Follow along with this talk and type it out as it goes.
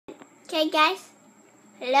Okay, guys.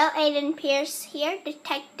 Hello, Aiden Pierce here,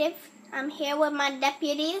 detective. I'm here with my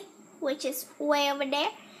deputy, which is way over there.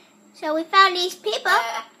 So we found these people,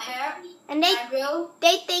 and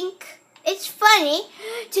they think it's funny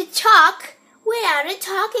to talk without a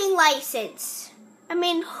talking license. I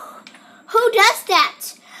mean, who does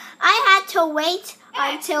that? I had to wait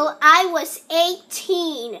until I was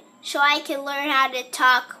 18 so I can learn how to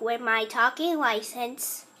talk with my talking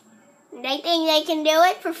license. They think they can do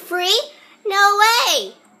it for free? No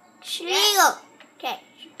way! It's legal. Okay,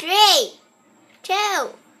 3, 2,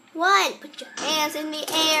 1. Put your hands in the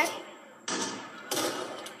air.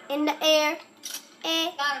 In the air.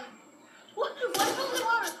 Got him. What holy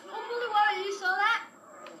water? What holy water? You saw that?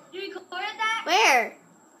 You recorded that? Where?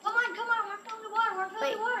 Come on. We're filling water. We're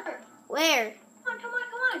filling water. Where? Come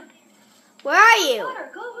on. Where are you?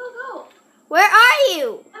 Water. Go. Where are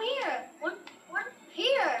you? I'm here. One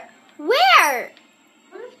here. Where?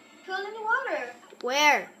 We're filling the water.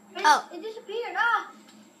 Where? It disappeared.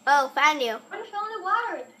 Oh, found you. We're filling the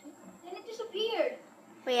water. And it disappeared.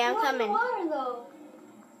 Wait, I'm coming. Water, though.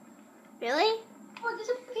 Really? Oh, it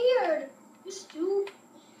disappeared. You stupid.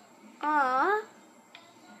 Aw.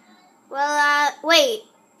 Well, wait.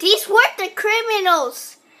 These weren't the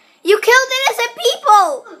criminals. You killed innocent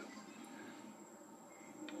people.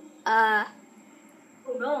 Oh,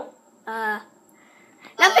 no.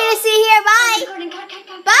 Nothing to see here. Bye.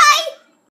 Cut. Bye.